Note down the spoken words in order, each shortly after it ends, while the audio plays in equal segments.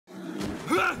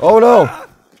Oh no!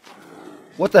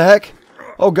 What the heck?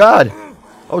 Oh god!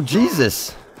 Oh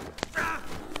Jesus!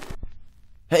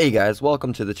 Hey guys,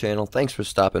 welcome to the channel. Thanks for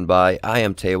stopping by. I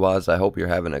am Teiwaz. I hope you're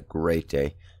having a great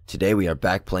day. Today we are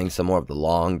back playing some more of the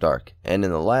Long Dark. And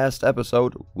in the last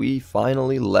episode, we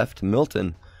finally left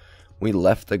Milton. We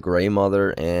left the Grey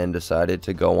Mother and decided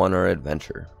to go on our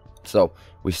adventure. So,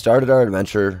 we started our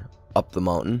adventure up the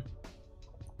mountain.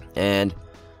 And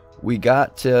we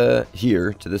got to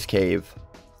here, to this cave,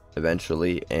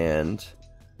 eventually, and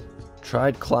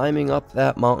tried climbing up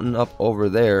that mountain up over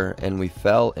there, and we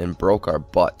fell and broke our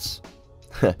butts.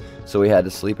 So we had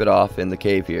to sleep it off in the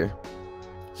cave here.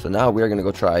 So now we're going to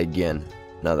go try again.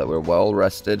 Now that we're well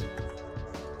rested,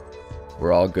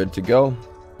 we're all good to go.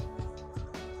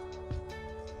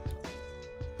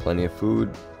 Plenty of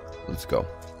food. Let's go.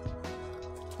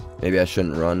 Maybe I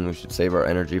shouldn't run. We should save our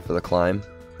energy for the climb.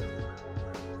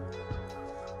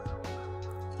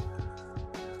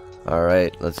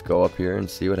 Alright, let's go up here and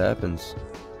see what happens.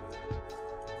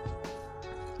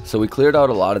 So we cleared out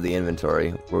a lot of the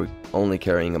inventory. We're only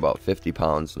carrying about 50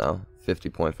 pounds now.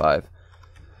 50.5.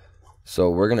 So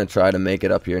we're going to try to make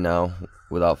it up here now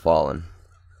without falling.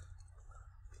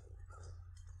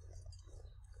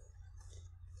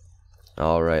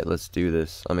 Alright, let's do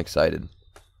this. I'm excited.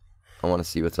 I want to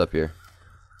see what's up here.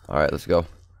 Alright, let's go.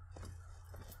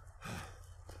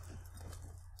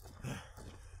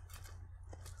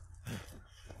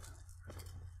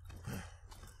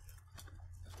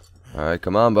 Alright,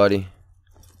 come on, buddy.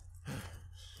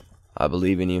 I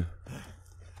believe in you.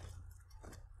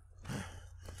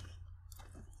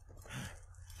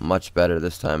 Much better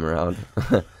this time around.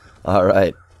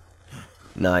 Alright.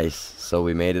 Nice. So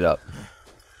we made it up.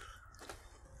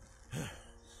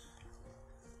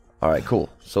 Alright, cool.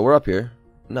 So we're up here.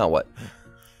 Now what?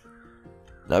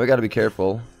 Now we gotta be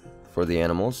careful for the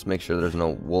animals. Make sure there's no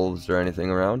wolves or anything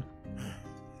around.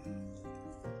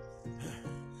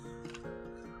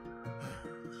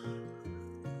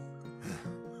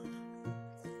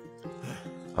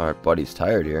 Our buddy's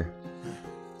tired here.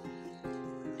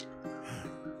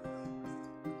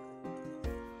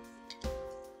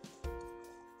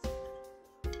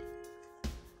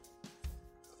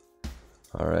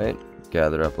 Alright,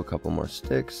 gather up a couple more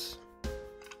sticks.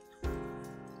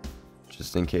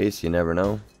 Just in case, you never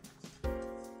know.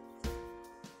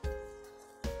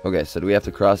 Okay, so do we have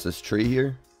to cross this tree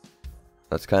here?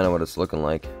 That's kind of what it's looking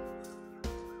like.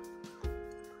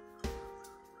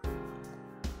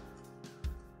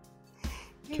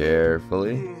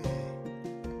 Carefully.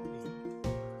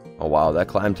 Oh wow, that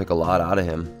climb took a lot out of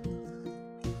him.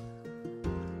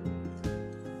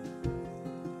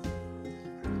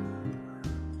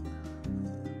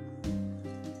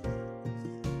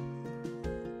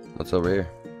 What's over here?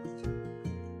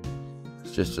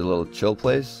 It's just a little chill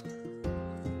place.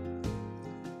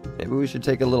 Maybe we should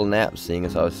take a little nap, seeing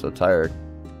as I was so tired.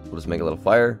 We'll just make a little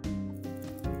fire.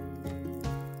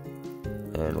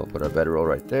 And we'll put our bedroll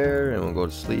right there, and we'll go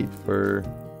to sleep for,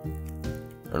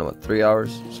 I don't know what, 3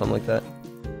 hours? Something like that.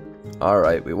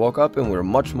 Alright, we woke up and we're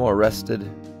much more rested.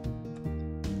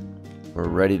 We're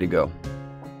ready to go.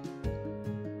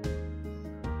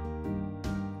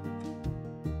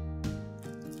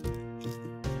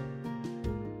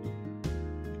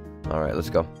 Alright, let's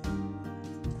go.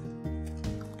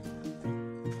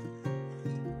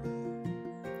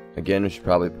 Again, we should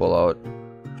probably pull out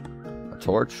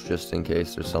torch just in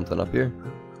case there's something up here.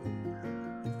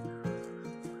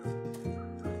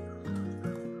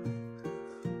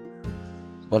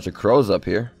 A bunch of crows up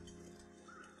here.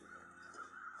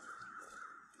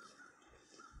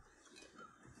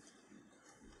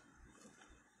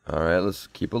 Alright, let's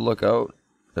keep a lookout.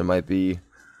 There might be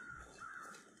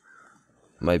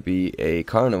a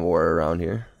carnivore around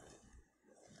here.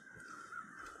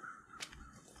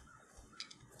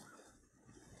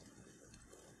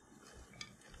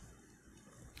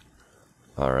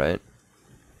 Alright.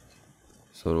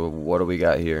 So what do we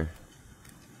got here?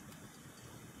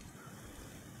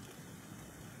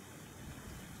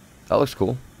 That looks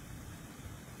cool.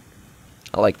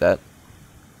 I like that.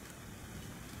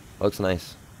 Looks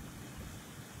nice.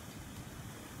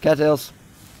 Cattails.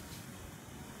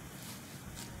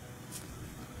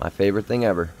 My favorite thing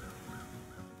ever.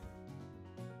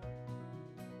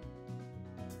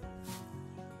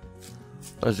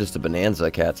 That was just a bonanza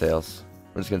of cattails.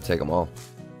 We're just gonna take them all.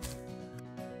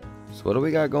 So what do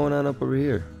we got going on up over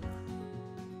here?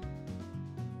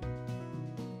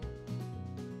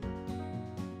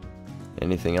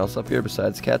 Anything else up here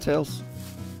besides cattails?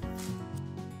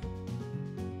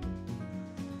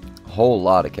 A whole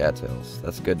lot of cattails.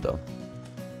 That's good though.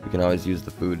 We can always use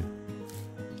the food.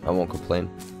 I won't complain.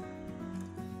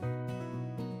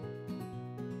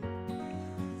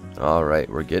 Alright,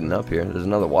 we're getting up here. There's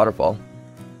another waterfall.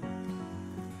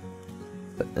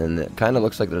 And it kind of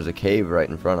looks like there's a cave right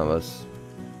in front of us.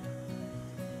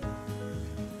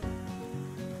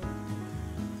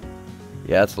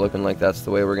 Yeah, it's looking like that's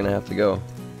the way we're gonna have to go.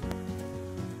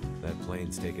 That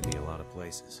plane's taken me a lot of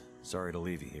places. Sorry to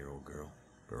leave you here, old girl.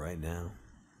 But right now,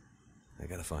 I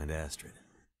gotta find Astrid.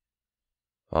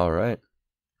 Alright.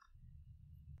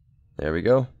 There we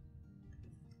go.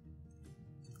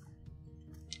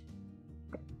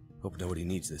 Hope nobody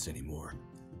needs this anymore.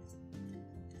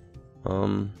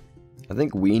 I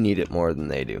think we need it more than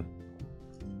they do.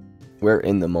 We're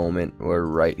in the moment. We're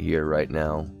right here, right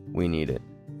now. We need it.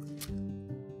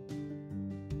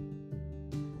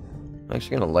 I'm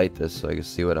actually gonna light this so I can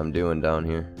see what I'm doing down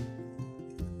here.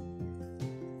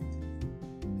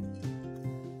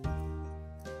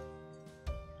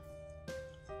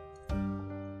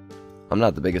 I'm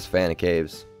not the biggest fan of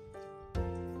caves.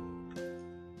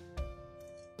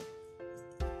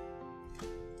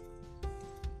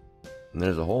 And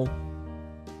there's a hole.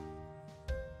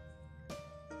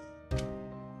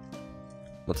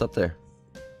 What's up there?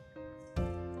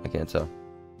 I can't tell.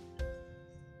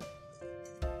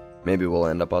 Maybe we'll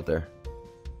end up out there.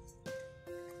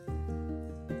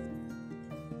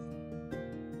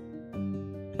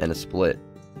 And a split.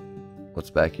 What's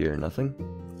back here? Nothing?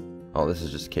 Oh, this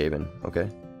is just caving. Okay.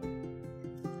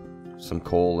 Some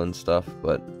coal and stuff,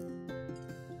 but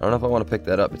I don't know if I want to pick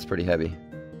that up. It's pretty heavy.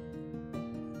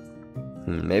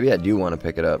 Maybe I do want to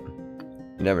pick it up.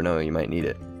 You never know, you might need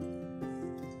it.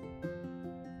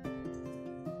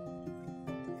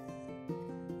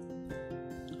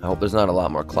 I hope there's not a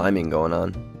lot more climbing going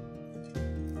on.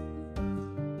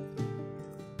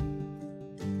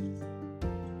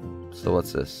 So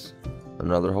what's this?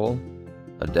 Another hole?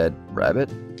 A dead rabbit?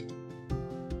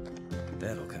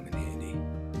 That'll come in handy.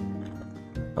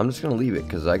 I'm just gonna leave it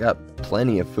because I got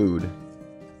plenty of food.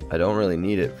 I don't really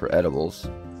need it for edibles.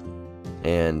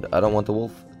 And I don't want the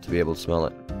wolf to be able to smell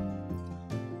it.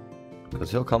 Because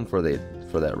he'll come for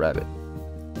that rabbit.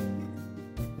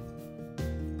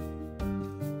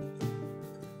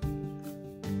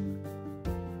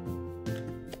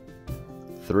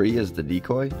 Three is the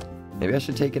decoy? Maybe I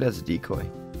should take it as a decoy.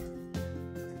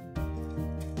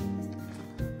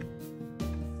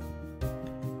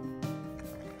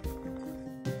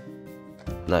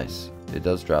 Nice. It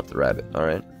does drop the rabbit.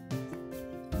 Alright.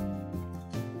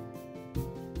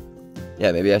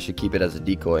 Yeah, maybe I should keep it as a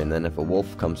decoy, and then if a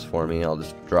wolf comes for me, I'll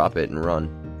just drop it and run.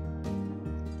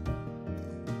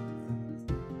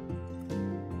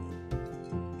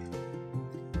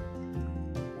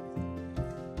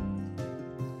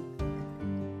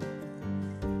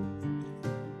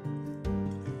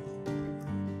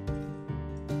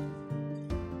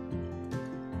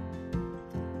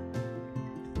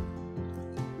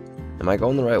 Am I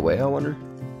going the right way, I wonder?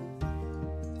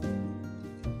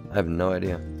 I have no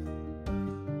idea.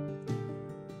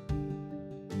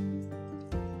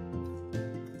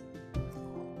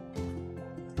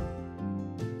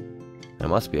 I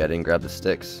must be. I didn't grab the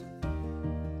sticks.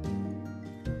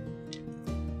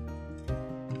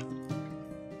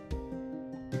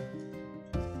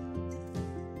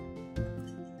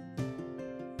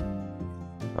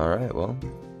 Alright, well.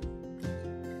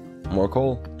 More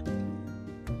coal.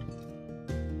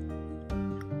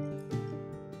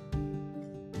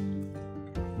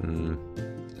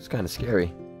 It's kind of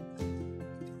scary.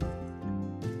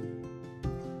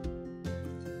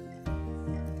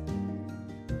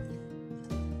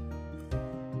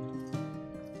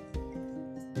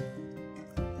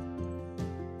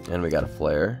 And we got a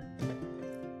flare.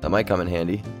 That might come in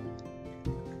handy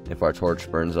if our torch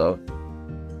burns out.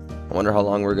 I wonder how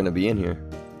long we're going to be in here.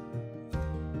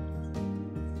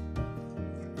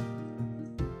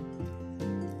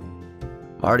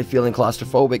 I'm already feeling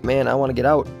claustrophobic, man. I want to get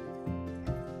out.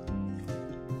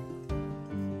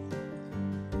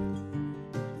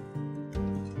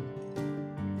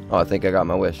 Oh, I think I got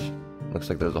my wish. Looks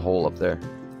like there's a hole up there.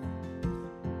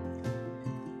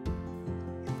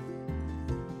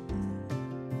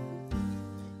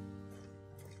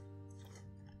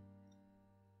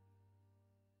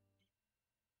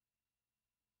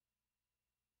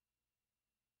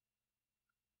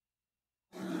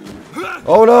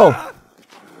 Oh no!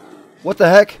 What the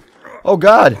heck? Oh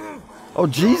God! Oh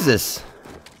Jesus!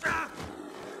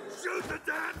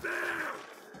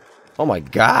 Oh my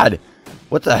God!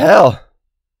 What the hell?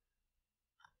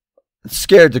 It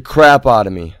scared the crap out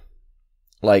of me.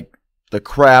 Like, the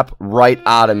crap right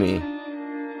out of me.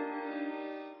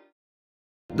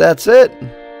 That's it.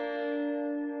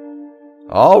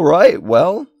 Alright,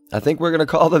 well, I think we're going to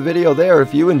call the video there.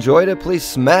 If you enjoyed it, please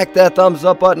smack that thumbs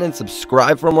up button and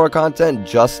subscribe for more content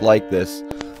just like this.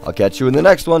 I'll catch you in the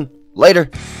next one. Later.